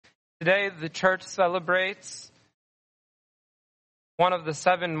Today, the church celebrates one of the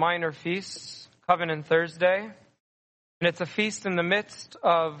 7 minor feasts, Covenant Thursday. And it's a feast in the midst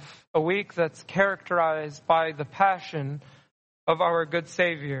of a week that's characterized by the passion of our good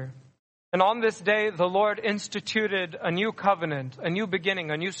Savior. And on this day, the Lord instituted a new covenant, a new beginning,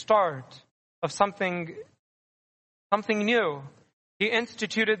 a new start of something new. He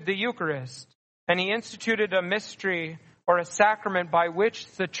instituted the Eucharist, and He instituted a mystery or a sacrament by which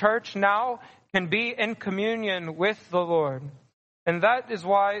the church now can be in communion with the Lord. And that is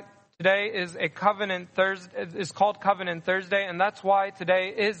why today is a Covenant Thursday, is called Covenant Thursday, and that's why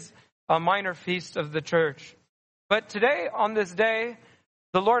today is a minor feast of the church. But today, on this day,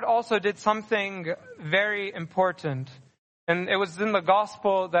 the Lord also did something very important. And it was in the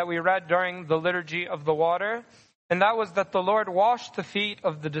gospel that we read during the liturgy of the water. And that was that the Lord washed the feet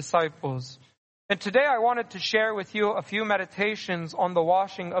of the disciples. And today I wanted to share with you a few meditations on the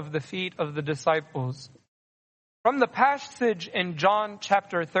washing of the feet of the disciples. From the passage in John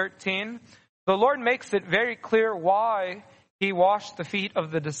chapter 13, the Lord makes it very clear why He washed the feet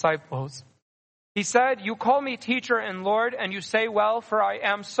of the disciples. He said, "You call me teacher and Lord, and you say, well, for I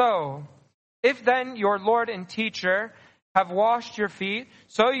am so. If then your Lord and teacher have washed your feet,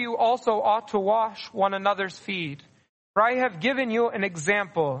 so you also ought to wash one another's feet. For I have given you an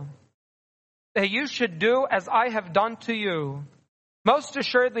example, that you should do as I have done to you. Most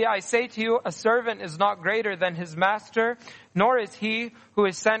assuredly, I say to you, a servant is not greater than his master, nor is he who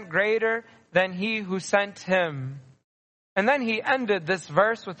is sent greater than he who sent him." And then he ended this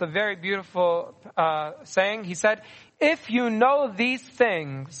verse with a very beautiful saying. He said, if you know these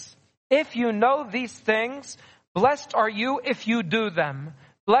things, blessed are you if you do them.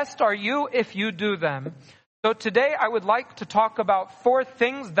 Blessed are you if you do them. So today I would like to talk about 4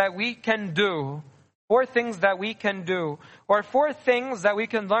 things that we can do. 4 things that we can do. Or 4 things that we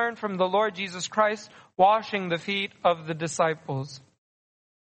can learn from the Lord Jesus Christ washing the feet of the disciples.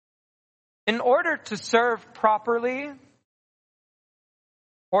 In order to serve properly,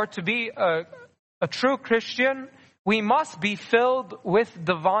 or to be a true Christian, we must be filled with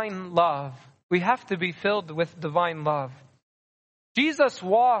divine love. We have to be filled with divine love. Jesus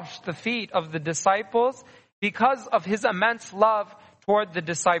washed the feet of the disciples because of His immense love toward the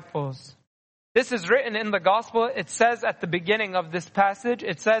disciples. This is written in the gospel. It says at the beginning of this passage,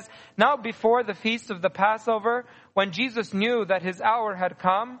 it says, "Now before the feast of the Passover, when Jesus knew that His hour had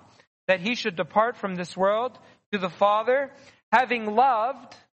come, that He should depart from this world to the Father, having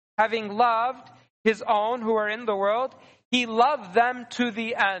loved His own who are in the world, He loved them to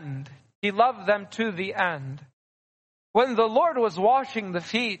the end." He loved them to the end. When the Lord was washing the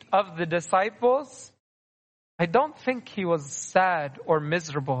feet of the disciples, I don't think He was sad or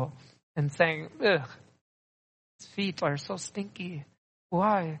miserable and saying, ugh, His feet are so stinky.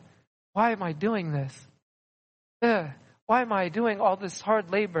 Why? Why am I doing this? Ugh, why am I doing all this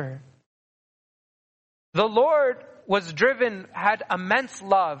hard labor? The Lord was driven, had immense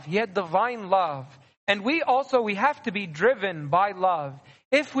love. He had divine love. And we have to be driven by love.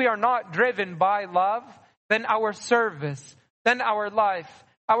 If we are not driven by love, then our service, then our life,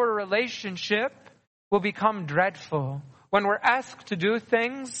 our relationship will become dreadful. When we're asked to do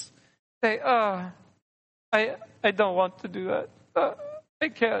things, say, I don't want to do that. I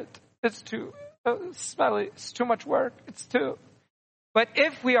can't. It's too smelly. It's too much work. But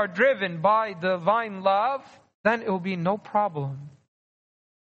if we are driven by divine love, then it will be no problem.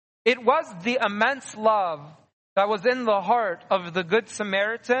 It was the immense love that was in the heart of the Good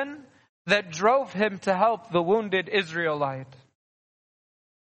Samaritan that drove him to help the wounded Israelite.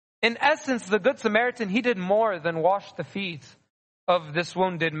 In essence, the Good Samaritan, he did more than wash the feet of this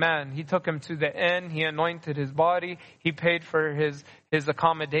wounded man. He took him to the inn. He anointed his body. He paid for his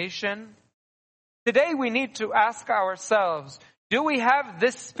accommodation. Today we need to ask ourselves, do we have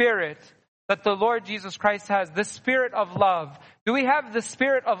this spirit that the Lord Jesus Christ has, the spirit of love? Do we have the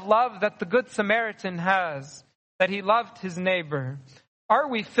spirit of love that the Good Samaritan has, that he loved his neighbor? Are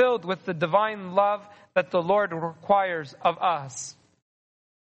we filled with the divine love that the Lord requires of us?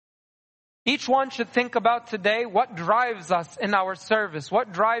 Each one should think about today what drives us in our service,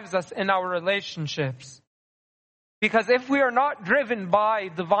 what drives us in our relationships. Because if we are not driven by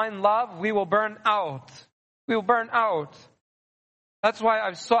divine love, we will burn out. We will burn out. That's why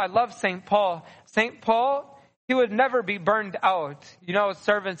I love St. Paul. St. Paul, he would never be burned out. You know,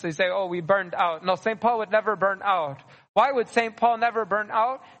 servants, they say, oh, we burned out. No, St. Paul would never burn out. Why would St. Paul never burn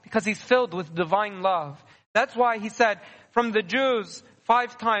out? Because he's filled with divine love. That's why he said, from the Jews,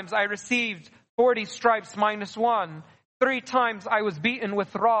 5 times I received 40 stripes minus 1. 3 times I was beaten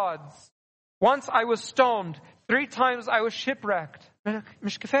with rods. Once I was stoned. 3 times I was shipwrecked.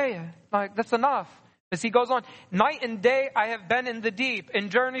 مش كفاية. Like, that's enough. As he goes on, night and day I have been in the deep, in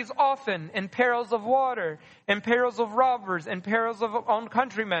journeys often, in perils of water, in perils of robbers, in perils of own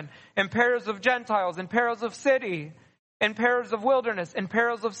countrymen, in perils of Gentiles, in perils of city, in perils of wilderness, in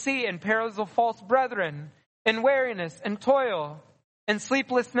perils of sea, in perils of false brethren, in weariness, in toil, in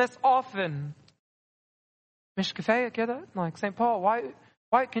sleeplessness often. مش كفاية كده? Like St. Paul,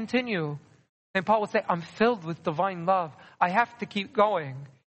 why continue? St. Paul would say, I'm filled with divine love. I have to keep going.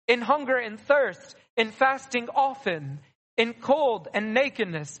 In hunger and thirst, in fasting often, in cold and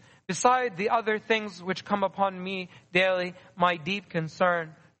nakedness, beside the other things which come upon me daily, my deep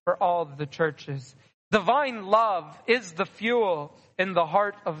concern for all the churches. Divine love is the fuel in the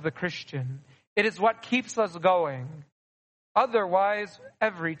heart of the Christian. It is what keeps us going. Otherwise,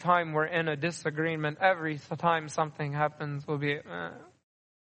 every time we're in a disagreement, every time something happens, we'll be, I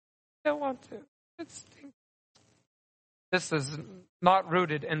don't want to. This is not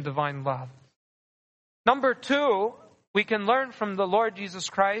rooted in divine love. Number 2, we can learn from the Lord Jesus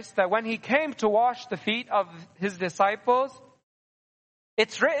Christ that when he came to wash the feet of his disciples,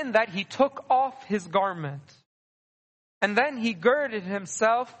 it's written that he took off his garment and then he girded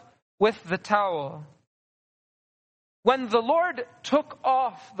himself with the towel. When the Lord took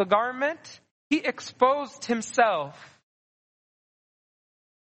off the garment, he exposed himself.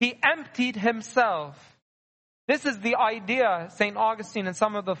 He emptied himself. This is the idea, St. Augustine and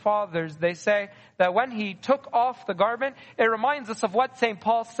some of the fathers, they say that when he took off the garment, it reminds us of what St.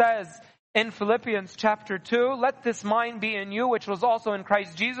 Paul says in Philippians chapter 2, let this mind be in you, which was also in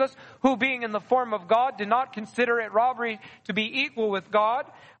Christ Jesus, who being in the form of God, did not consider it robbery to be equal with God,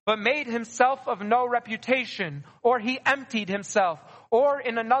 but made himself of no reputation, or he emptied himself. Or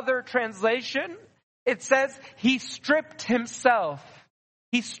in another translation, it says he stripped himself.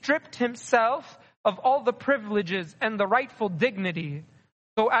 He stripped himself of all the privileges and the rightful dignity,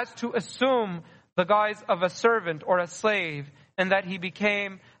 so as to assume the guise of a servant or a slave, and that he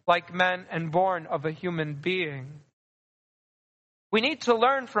became like men and born of a human being. We need to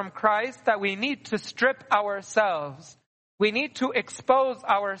learn from Christ that we need to strip ourselves. We need to expose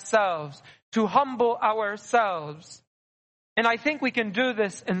ourselves, to humble ourselves. And I think we can do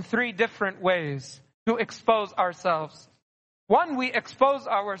this in 3 different ways to expose ourselves. One, we expose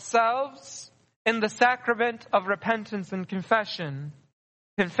ourselves in the sacrament of repentance and confession.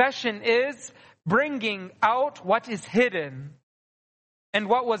 Confession is bringing out what is hidden and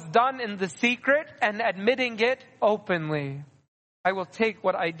what was done in the secret and admitting it openly. I will take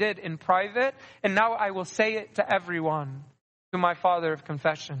what I did in private and now I will say it to everyone, to my Father of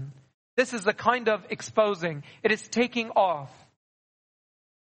confession. This is a kind of exposing. It is taking off.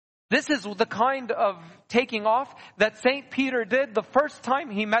 This is the kind of taking off that St. Peter did the first time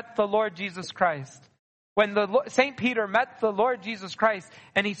he met the Lord Jesus Christ. When St. Peter met the Lord Jesus Christ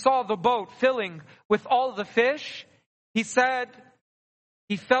and he saw the boat filling with all the fish, he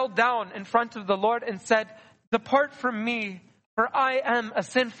fell down in front of the Lord and said, depart from me, for I am a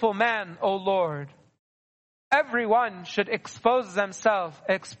sinful man, O Lord. Everyone should expose themselves,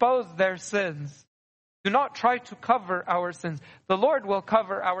 expose their sins. Do not try to cover our sins. The Lord will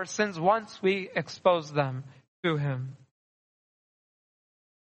cover our sins once we expose them to him.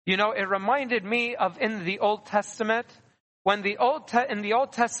 You know, it reminded me of in the Old Testament, in the Old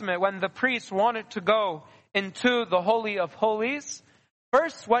Testament, when the priest wanted to go into the Holy of Holies,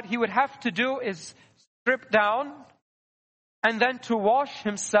 first what he would have to do is strip down, and then to wash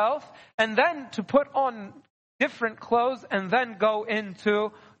himself, and then to put on different clothes, and then go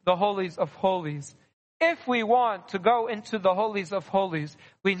into the Holies of Holies. If we want to go into the Holies of Holies,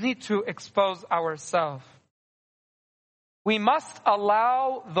 we need to expose ourselves. We must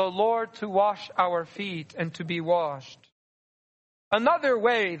allow the Lord to wash our feet and to be washed. Another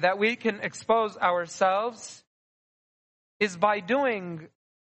way that we can expose ourselves is by doing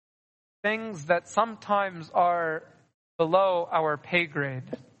things that sometimes are below our pay grade.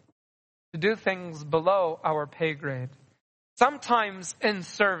 To do things below our pay grade. Sometimes in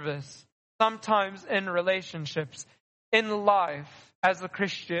service. Sometimes in relationships, in life as a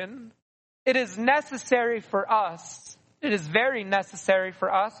Christian, it is necessary for us, it is very necessary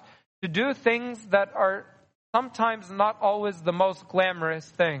for us to do things that are sometimes not always the most glamorous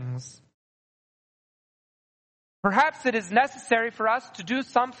things. Perhaps it is necessary for us to do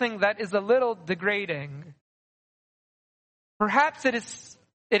something that is a little degrading. Perhaps it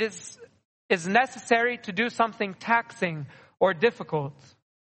is necessary to do something taxing or difficult.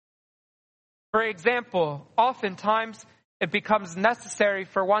 For example, oftentimes it becomes necessary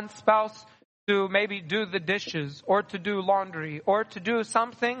for one spouse to maybe do the dishes or to do laundry or to do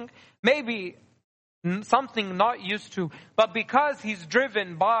something maybe something not used to. But because he's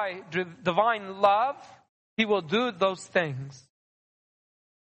driven by divine love, he will do those things.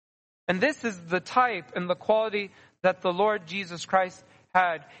 And this is the type and the quality that the Lord Jesus Christ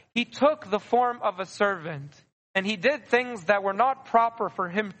had. He took the form of a servant, and he did things that were not proper for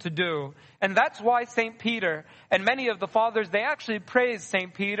him to do. And that's why St. Peter and many of the fathers, they actually praise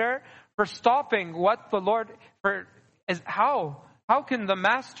St. Peter for stopping what the Lord, how can the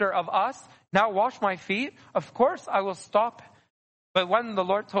master of us now wash my feet? Of course I will stop. But when the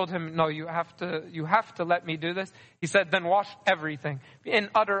Lord told him, no, you have to let me do this, he said, then wash everything in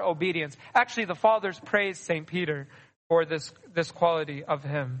utter obedience. Actually, the fathers praise St. Peter for this quality of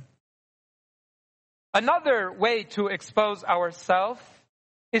him. Another way to expose ourselves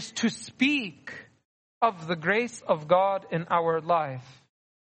is to speak of the grace of God in our life.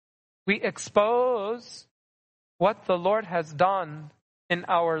 We expose what the Lord has done in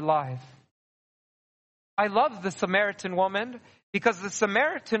our life. I love the Samaritan woman because the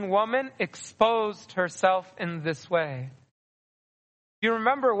Samaritan woman exposed herself in this way. You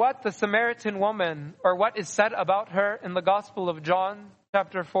remember what the Samaritan woman, or what is said about her in the Gospel of John,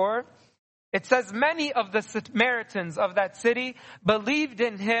 chapter 4? It says, many of the Samaritans of that city believed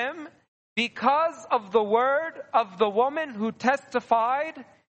in him because of the word of the woman who testified,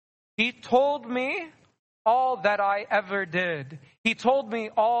 he told me all that I ever did. He told me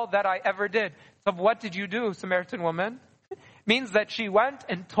all that I ever did. So what did you do, Samaritan woman? Means that she went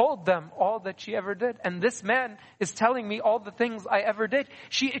and told them all that she ever did. And this man is telling me all the things I ever did.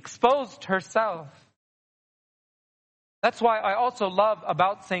 She exposed herself. That's why I also love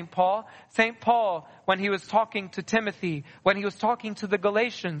about St. Paul. St. Paul, when he was talking to Timothy, when he was talking to the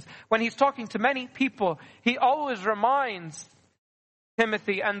Galatians, when he's talking to many people, he always reminds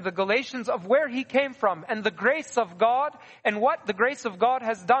Timothy and the Galatians of where he came from and the grace of God and what the grace of God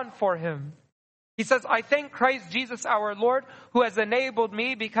has done for him. He says, I thank Christ Jesus our Lord who has enabled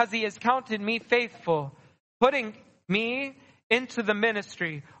me because he has counted me faithful, putting me into the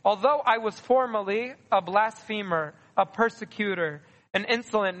ministry. Although I was formerly a blasphemer, a persecutor, an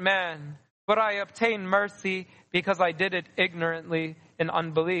insolent man, but I obtained mercy because I did it ignorantly in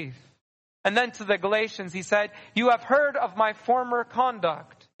unbelief. And then to the Galatians, he said, you have heard of my former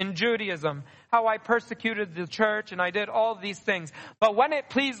conduct in Judaism, how I persecuted the church and I did all these things. But when it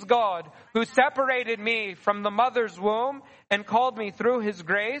pleased God, who separated me from the mother's womb and called me through his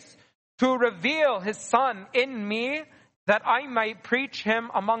grace, to reveal his Son in me, that I might preach him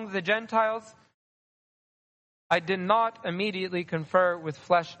among the Gentiles, I did not immediately confer with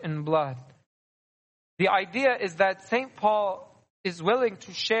flesh and blood. The idea is that St. Paul is willing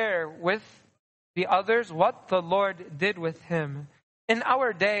to share with the others what the Lord did with him. In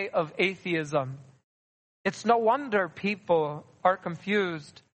our day of atheism, it's no wonder people are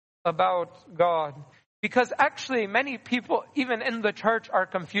confused about God. Because actually many people, even in the church, are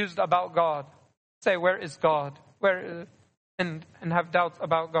confused about God. Say, where is God? And have doubts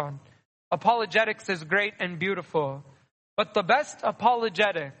about God. Apologetics is great and beautiful. But the best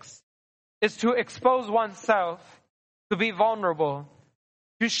apologetics is to expose oneself, to be vulnerable,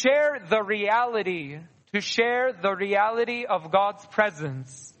 to share the reality of God's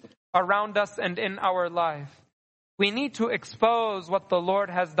presence around us and in our life. We need to expose what the Lord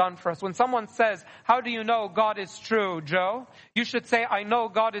has done for us. When someone says, how do you know God is true, Joe? You should say, I know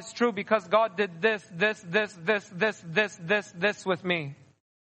God is true because God did this with me.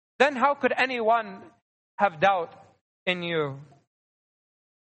 Then how could anyone have doubt in you?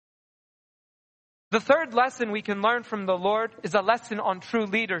 The third lesson we can learn from the Lord is a lesson on true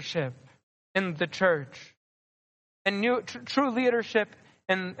leadership in the church. And true leadership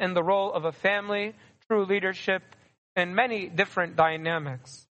in the role of a family, true leadership in many different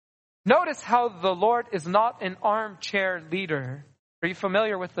dynamics. Notice how the Lord is not an armchair leader. Are you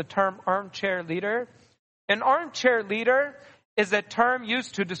familiar with the term armchair leader? An armchair leader is a term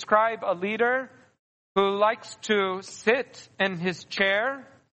used to describe a leader who likes to sit in his chair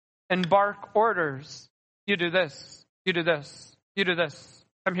and bark orders. You do this, you do this, you do this.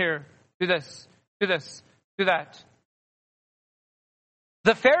 Come here, do this, do this, do that.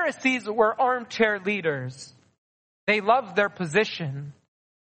 The Pharisees were armchair leaders. They loved their position.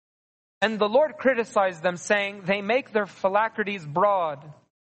 And the Lord criticized them, saying, they make their phylacteries broad.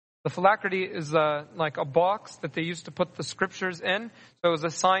 The phylactery is like a box that they used to put the scriptures in. So it was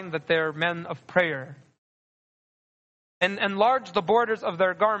a sign that they're men of prayer. And enlarge the borders of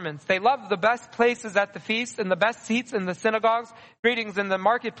their garments. They love the best places at the feast and the best seats in the synagogues, greetings in the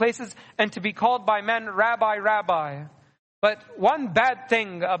marketplaces, and to be called by men, Rabbi, Rabbi. But one bad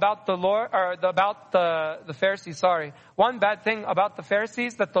thing about the Lord, or about the Pharisees, one bad thing about the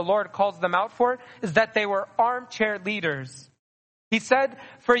Pharisees that the Lord calls them out for is that they were armchair leaders. He said,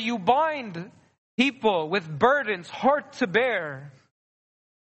 "For you bind people with burdens hard to bear,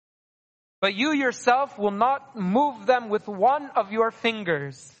 but you yourself will not move them with one of your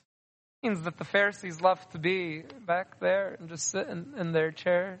fingers." Means that the Pharisees love to be back there and just sit in their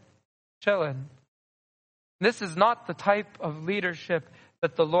chair, chilling. This is not the type of leadership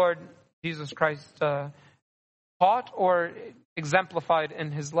that the Lord Jesus Christ taught or exemplified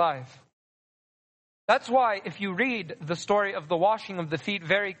in his life. That's why if you read the story of the washing of the feet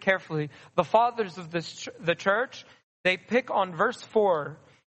very carefully, the fathers of the church, they pick on verse 4.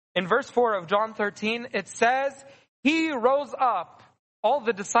 In verse 4 of John 13, it says, "He rose up." All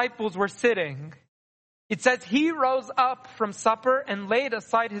the disciples were sitting. It says, "He rose up from supper and laid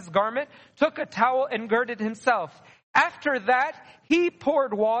aside his garment, took a towel and girded himself. After that, he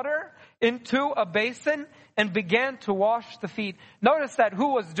poured water into a basin and began to wash the feet." Notice that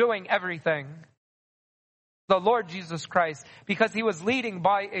who was doing everything? The Lord Jesus Christ, because he was leading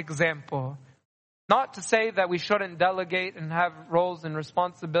by example. Not to say that we shouldn't delegate and have roles and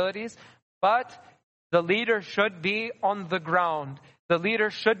responsibilities, but the leader should be on the ground. The leader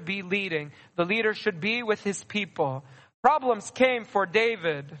should be leading. The leader should be with his people. Problems came for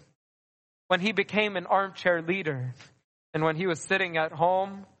David when he became an armchair leader. And when he was sitting at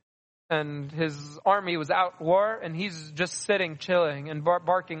home and his army was at war and he's just sitting, chilling and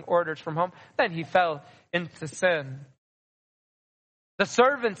barking orders from home, then he fell into sin. The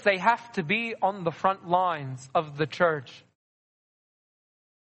servants, they have to be on the front lines of the church.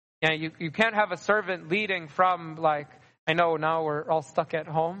 Yeah, you can't have a servant leading from, like, I know now we're all stuck at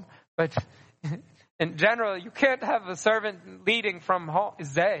home, but in general, you can't have a servant leading from home.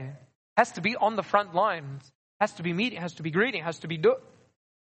 It has to be on the front lines. Has to be meeting, has to be greeting, has to be doing.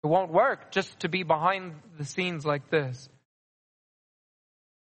 It won't work just to be behind the scenes like this.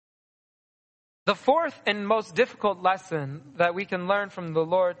 The fourth and most difficult lesson that we can learn from the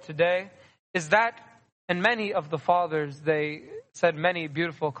Lord today is that, and many of the fathers, they said many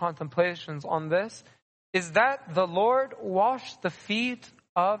beautiful contemplations on this, is that the Lord washed the feet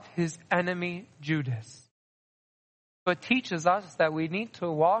of his enemy Judas. So it teaches us that we need to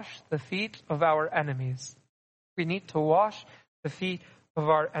wash the feet of our enemies. We need to wash the feet of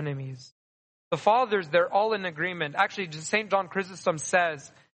our enemies. The fathers, they're all in agreement. Actually, St. John Chrysostom says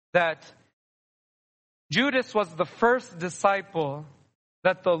that Judas was the first disciple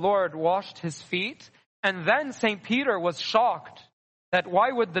that the Lord washed his feet. And then St. Peter was shocked that why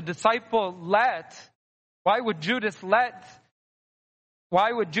would Judas let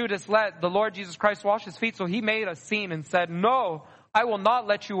the Lord Jesus Christ wash his feet? So he made a scene and said, "No, I will not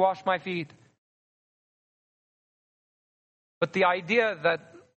let you wash my feet." But the idea that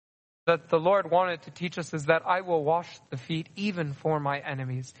the Lord wanted to teach us is that I will wash the feet even for my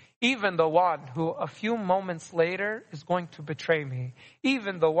enemies. Even the one who a few moments later is going to betray me.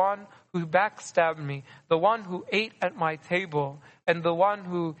 Even the one who backstabbed me. The one who ate at my table. And the one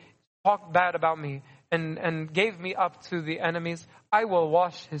who talked bad about me and gave me up to the enemies. I will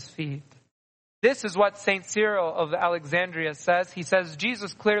wash his feet. This is what St. Cyril of Alexandria says. He says,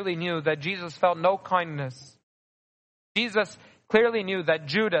 Jesus clearly knew that Jesus felt no kindness. Jesus clearly knew that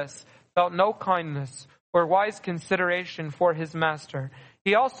Judas felt no kindness or wise consideration for his master.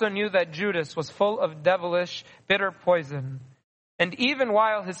 He also knew that Judas was full of devilish, bitter poison. And even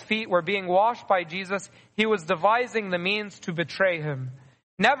while his feet were being washed by Jesus, he was devising the means to betray him.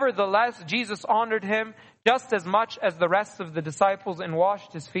 Nevertheless, Jesus honored him just as much as the rest of the disciples and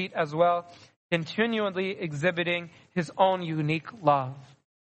washed his feet as well, continually exhibiting his own unique love.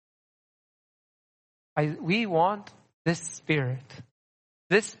 We want this spirit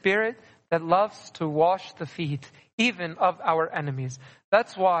that loves to wash the feet, even of our enemies.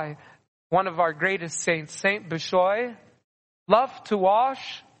 That's why one of our greatest saints, Saint Bishoy, loved to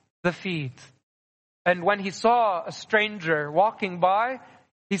wash the feet. And when he saw a stranger walking by,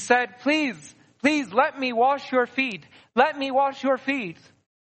 he said, please, let me wash your feet. Let me wash your feet.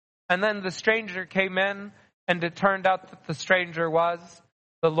 And then the stranger came in, and it turned out that the stranger was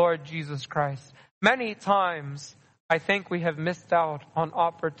the Lord Jesus Christ. Many times, I think we have missed out on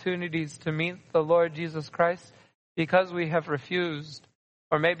opportunities to meet the Lord Jesus Christ because we have refused,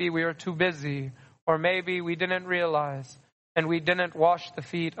 or maybe we were too busy, or maybe we didn't realize, and we didn't wash the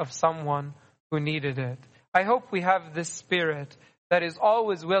feet of someone who needed it. I hope we have this spirit that is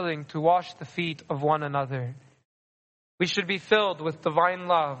always willing to wash the feet of one another. We should be filled with divine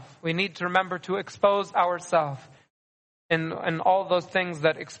love. We need to remember to expose ourselves in all those things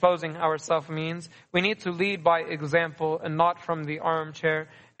that exposing ourselves means. We need to lead by example and not from the armchair.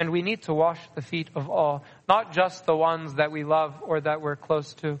 And we need to wash the feet of all, not just the ones that we love or that we're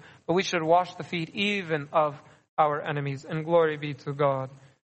close to, but we should wash the feet even of our enemies. And glory be to God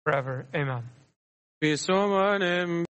forever. Amen.